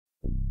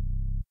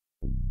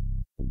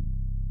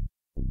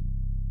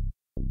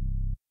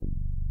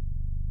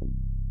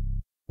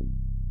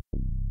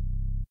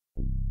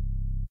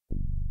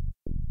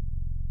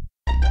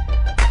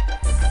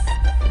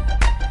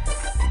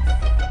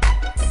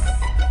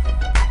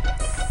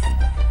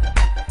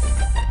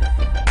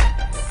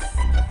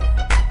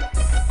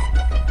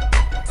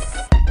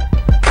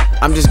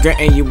I'm just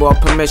granting you all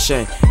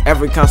permission.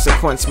 Every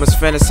consequence must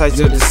fantasize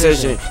your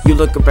decision. You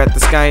look up at the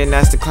sky and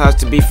ask the clouds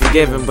to be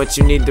forgiven, but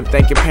you need to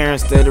thank your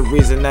parents, they're the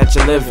reason that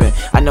you're living.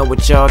 I know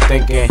what y'all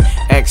thinking,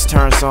 X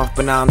turns off,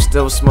 but now I'm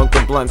still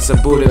smoking blunts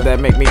of Buddha that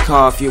make me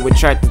cough. You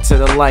attracted to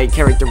the light,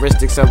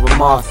 characteristics of a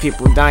moth.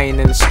 People dying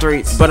in the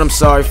streets, but I'm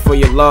sorry for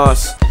your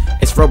loss.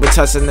 It's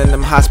Robitussin and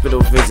them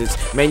hospital visits.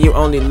 Man, you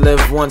only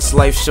live once,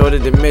 life shorter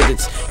than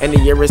midgets. And the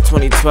year is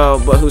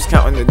 2012, but who's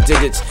counting the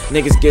digits?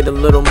 Niggas get a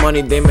little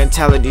money, their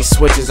mentality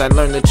switches. I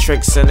learned the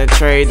tricks in the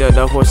trade of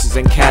the horses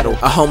and cattle.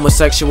 A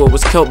homosexual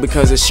was killed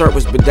because his shirt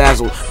was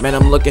bedazzled. Man,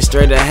 I'm looking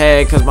straight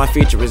ahead cause my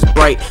future is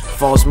bright.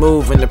 Falls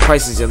move and the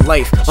price is your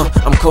life.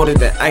 I'm colder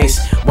than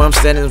ice. When I'm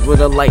standing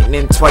with a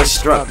lightning twice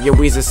struck. Your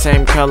weed's the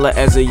same color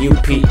as a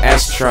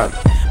UPS truck.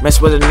 Mess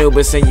with a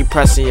Nubus and you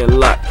pressing your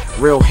luck.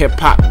 Real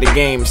hip-hop, the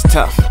game's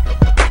tough.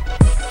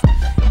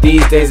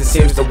 These days it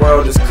seems the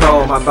world is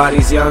cold. My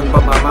body's young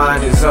but my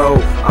mind is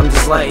old. I'm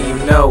just letting you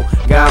know,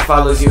 God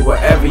follows you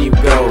wherever you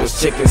go.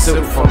 It's chicken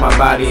soup for my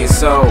body and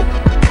soul.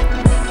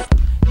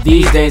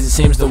 These days it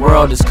seems the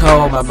world is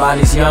cold. My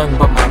body's young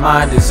but my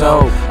mind is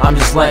old. I'm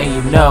just letting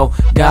you know,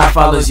 God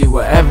follows you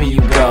wherever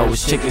you go.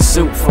 It's chicken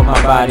soup for my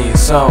body and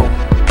soul.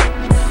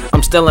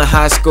 I'm still in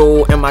high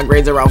school and my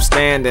grades are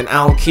outstanding.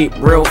 I don't keep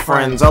real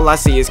friends, all I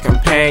see is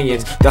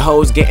companions. The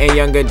hoes getting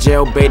younger,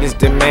 jailbait is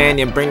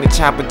demanding. Bring the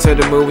chopper to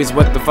the movies,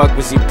 what the fuck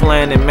was he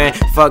planning, man?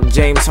 Fuck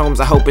James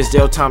Holmes, I hope his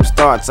jail time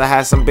starts. I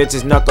had some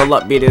bitches knuckle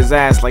up, beat his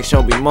ass like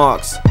Shelby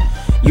Marks.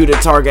 You the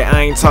target,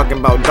 I ain't talking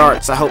about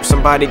darts. I hope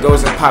somebody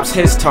goes and pops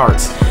his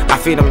tarts. I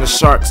feed them the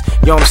sharks.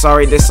 Yo, I'm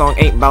sorry, this song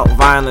ain't about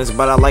violence,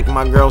 but I like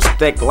my girls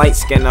thick, light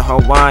skin, and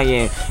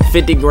Hawaiian.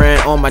 50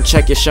 grand on my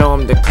check, you show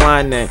I'm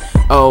declining.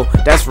 Oh,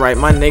 that's right,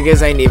 my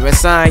niggas ain't even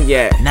signed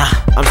yet. Nah,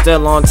 I'm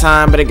still on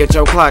time, better get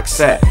your clock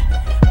set.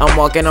 I'm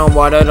walking on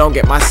water, don't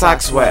get my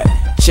socks wet.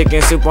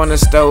 Chicken soup on the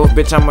stove,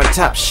 bitch, I'm a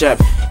top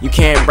chef. You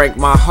can't break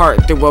my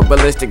heart through a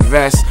ballistic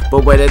vest.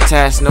 But with a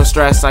test, no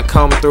stress, I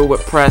come through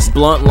with press.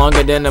 Blunt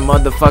longer than a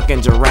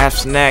motherfucking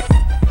giraffe's neck.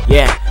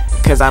 Yeah,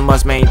 cause I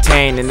must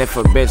maintain. And if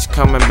a bitch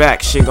coming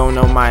back, she gon'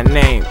 know my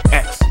name.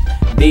 X.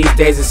 These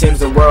days it seems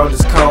the world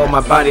is cold.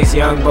 My body's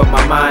young but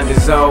my mind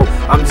is old.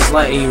 I'm just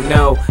letting you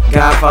know,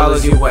 God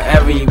follows you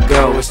wherever you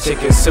go. It's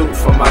chicken soup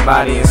for my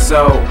body and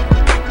soul.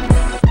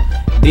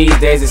 These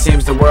days it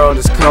seems the world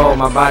is cold.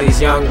 My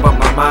body's young but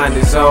my mind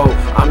is old.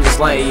 I'm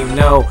just letting you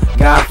know,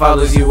 God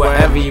follows you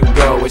wherever you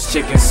go. It's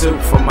chicken soup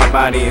for my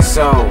body and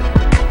soul.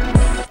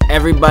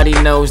 Everybody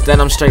knows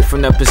that I'm straight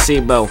from the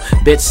placebo.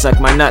 Bitch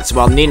suck my nuts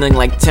while kneeling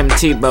like Tim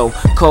Tebow.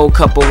 Cold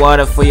cup of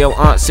water for your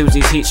Aunt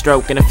Susie's heat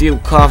stroke. And a few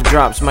cough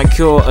drops, my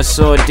cure, a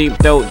sore deep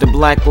throat. The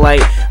black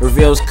light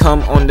reveals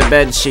cum on the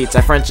bed sheets.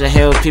 I French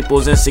inhale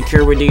people's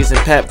insecurities and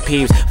pet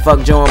peeves.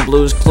 Fuck Joe and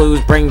Blues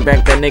Clues, bring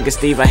back that nigga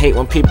Steve. I hate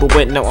when people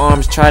with no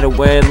arms try to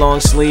wear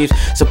long sleeves.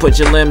 So put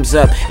your limbs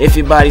up if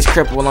your body's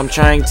crippled. I'm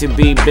trying to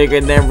be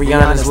bigger than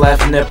Rihanna's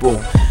left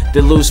nipple.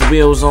 The loose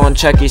wheels on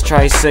Chucky's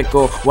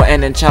tricycle. We're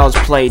ending child's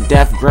play,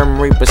 death, grim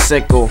reaper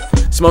sickle.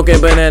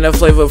 Smoking banana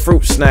flavored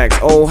fruit snacks.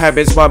 Old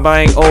habits by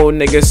buying old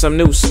niggas some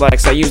new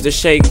slacks. I use the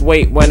shake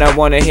weight when I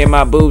wanna hear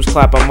my boobs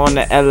clap. I'm on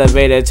the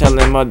elevator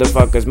telling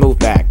motherfuckers move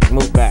back,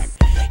 move back.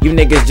 You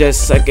niggas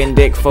just sucking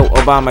dick for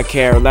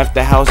Obamacare. Left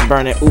the house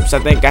burning, oops, I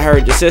think I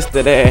heard your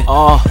sister there.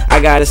 Oh,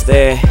 I gotta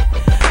stare.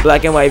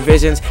 Black and white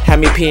visions had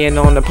me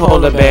peeing on the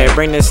polar bear.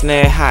 Bring the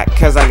snare hot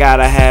cause I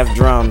gotta have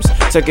drums.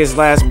 Took his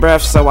last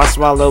breath so I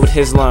swallowed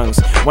his lungs.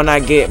 When I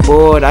get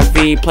bored I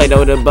feed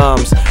Play-Doh to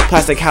bums.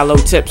 Plastic hollow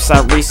tips,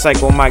 I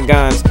recycle my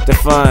guns. The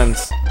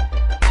funds.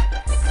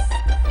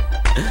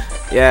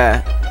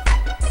 Yeah.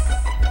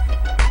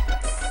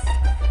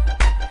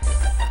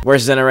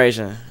 Worst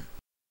generation.